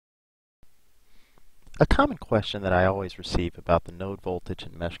A common question that I always receive about the node voltage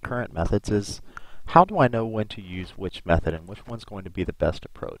and mesh current methods is, how do I know when to use which method and which one's going to be the best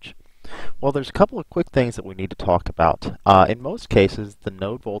approach? Well, there's a couple of quick things that we need to talk about. In most cases, the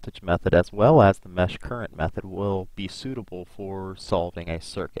node voltage method as well as the mesh current method will be suitable for solving a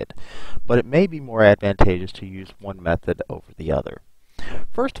circuit, but it may be more advantageous to use one method over the other.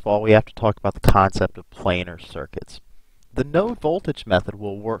 First of all, we have to talk about the concept of planar circuits. The node voltage method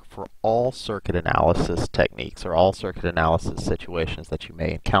will work for all circuit analysis techniques or all circuit analysis situations that you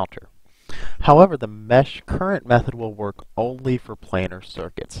may encounter. However, the mesh current method will work only for planar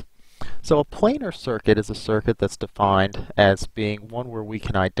circuits. So a planar circuit is a circuit that's defined as being one where we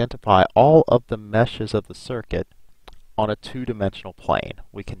can identify all of the meshes of the circuit on a two-dimensional plane.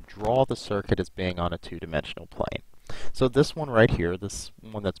 We can draw the circuit as being on a two-dimensional plane. So this one right here, this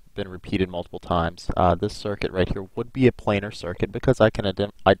one that's been repeated multiple times, this circuit right here would be a planar circuit because I can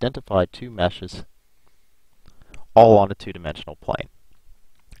identify two meshes all on a two-dimensional plane.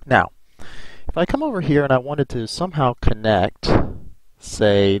 Now, if I come over here and I wanted to somehow connect,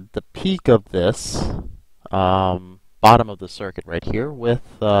 say, the peak of this bottom of the circuit right here with,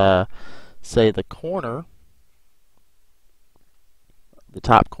 say, the corner, the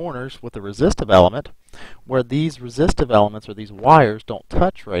top corners with a resistive element, where these resistive elements or these wires don't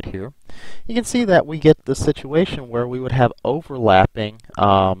touch right here, you can see that we get the situation where we would have overlapping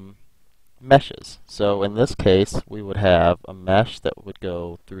meshes. So in this case, we would have a mesh that would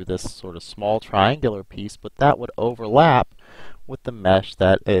go through this sort of small triangular piece, but that would overlap with the mesh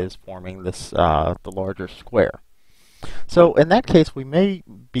that is forming this the larger square. So in that case, we may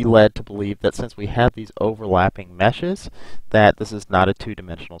be led to believe that since we have these overlapping meshes, that this is not a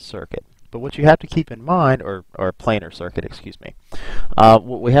two-dimensional circuit. But what you have to keep in mind, or planar circuit, excuse me,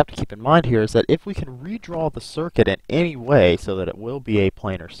 what we have to keep in mind here is that if we can redraw the circuit in any way so that it will be a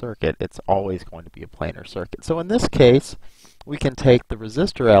planar circuit, it's always going to be a planar circuit. So in this case, we can take the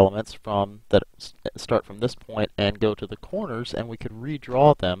resistor elements from that start from this point and go to the corners, and we could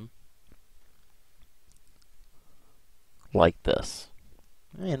redraw them like this.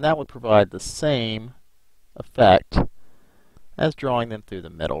 And that would provide the same effect as drawing them through the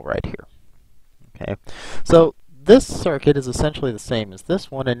middle right here. Okay, so this circuit is essentially the same as this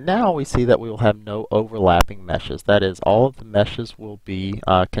one, and now we see that we will have no overlapping meshes. That is, all of the meshes will be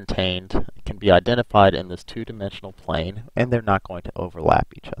can be identified in this two-dimensional plane, and they're not going to overlap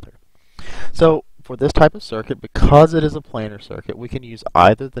each other. So for this type of circuit, because it is a planar circuit, we can use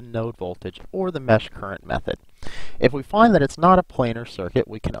either the node voltage or the mesh current method. If we find that it's not a planar circuit,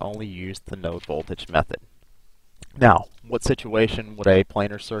 we can only use the node voltage method. Now, what situation would a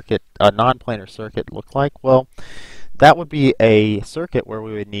planar circuit, a non-planar circuit look like? Well, that would be a circuit where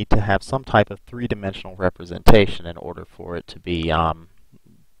we would need to have some type of three-dimensional representation in order for it to be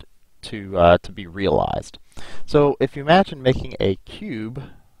realized. So if you imagine making a cube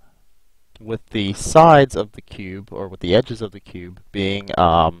with the sides of the cube, or with the edges of the cube being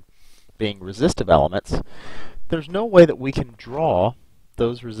resistive elements, there's no way that we can draw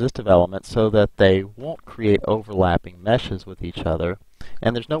those resistive elements so that they won't create overlapping meshes with each other,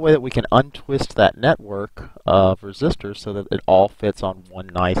 and there's no way that we can untwist that network of resistors so that it all fits on one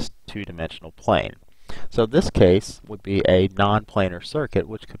nice two-dimensional plane. So this case would be a non-planar circuit,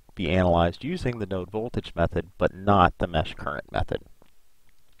 which could be analyzed using the node voltage method but not the mesh current method.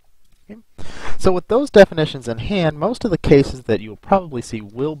 So with those definitions in hand, most of the cases that you'll probably see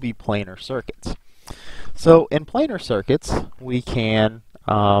will be planar circuits. So in planar circuits, we can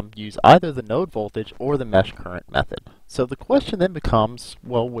use either the node voltage or the mesh current method. So the question then becomes,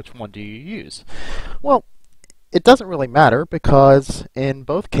 well, which one do you use? Well, it doesn't really matter, because in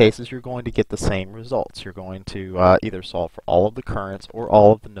both cases you're going to get the same results. You're going to either solve for all of the currents or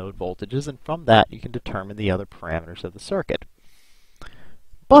all of the node voltages, and from that you can determine the other parameters of the circuit.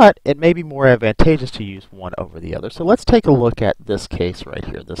 But it may be more advantageous to use one over the other. So let's take a look at this case right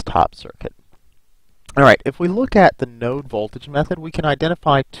here, this top circuit. Alright, if we look at the node voltage method, we can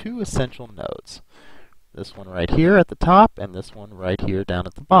identify two essential nodes. This one right here at the top, and this one right here down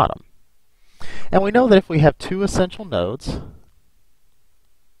at the bottom. And we know that if we have two essential nodes,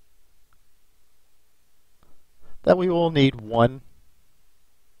 that we will need one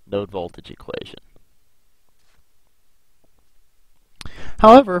node voltage equation.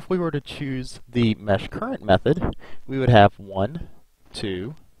 However, if we were to choose the mesh current method, we would have 1,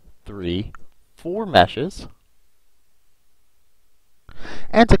 2, 3, 4 meshes.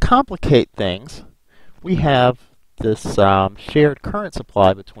 And to complicate things, we have this shared current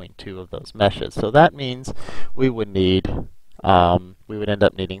supply between two of those meshes. So that means we would end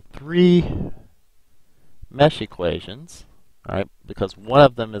up needing 3 mesh equations All right, because one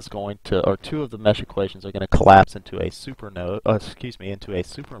of them is going to, or two of the mesh equations are going to collapse into a into a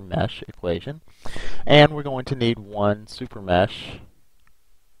super mesh equation, and we're going to need one super mesh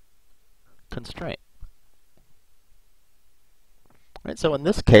constraint. All right, so in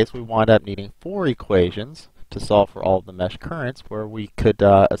this case, we wind up needing 4 equations to solve for all of the mesh currents, where we could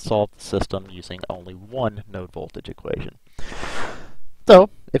solve the system using only one node voltage equation. So,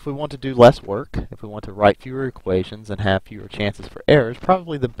 if we want to do less work, if we want to write fewer equations and have fewer chances for errors,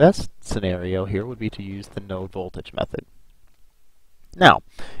 probably the best scenario here would be to use the node voltage method. Now,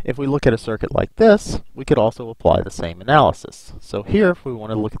 if we look at a circuit like this, we could also apply the same analysis. So here, if we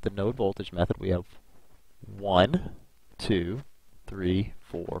want to look at the node voltage method, we have 1, 2, 3,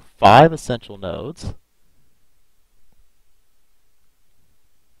 4, 5 essential nodes.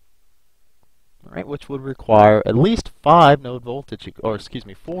 Right, which would require at least 4 node voltage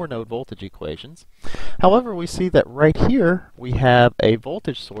equations. However, we see that right here we have a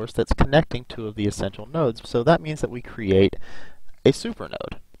voltage source that's connecting 2 of the essential nodes, so that means that we create a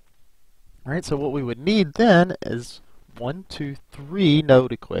supernode. All right, so what we would need then is 1, 2, 3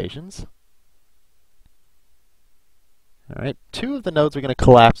 node equations. All right, 2 of the nodes are going to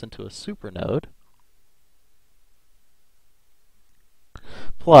collapse into a supernode,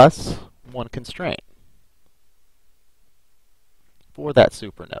 plus 1 constraint for that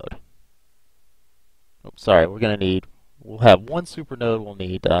supernode. Oops, sorry, we'll have 1 supernode, we'll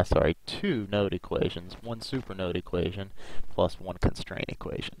need, 2 node equations, 1 supernode equation plus 1 constraint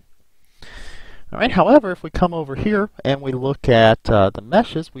equation. All right, however, if we come over here and we look at the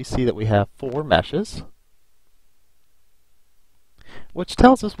meshes, we see that we have 4 meshes, which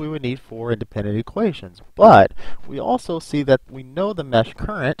tells us we would need 4 independent equations. But we also see that we know the mesh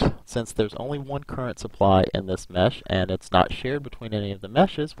current, since there's only one current supply in this mesh and it's not shared between any of the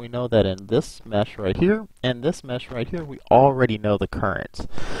meshes. We know that in this mesh right here and this mesh right here, we already know the currents.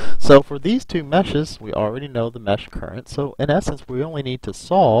 So for these 2 meshes, we already know the mesh current. So in essence, we only need to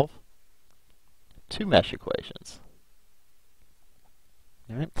solve 2 mesh equations.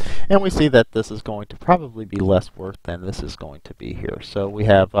 All right. And we see that this is going to probably be less work than this is going to be here. So we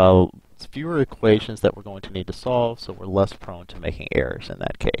have fewer equations that we're going to need to solve, so we're less prone to making errors in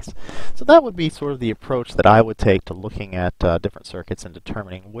that case. So that would be sort of the approach that I would take to looking at different circuits and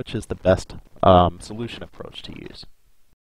determining which is the best solution approach to use.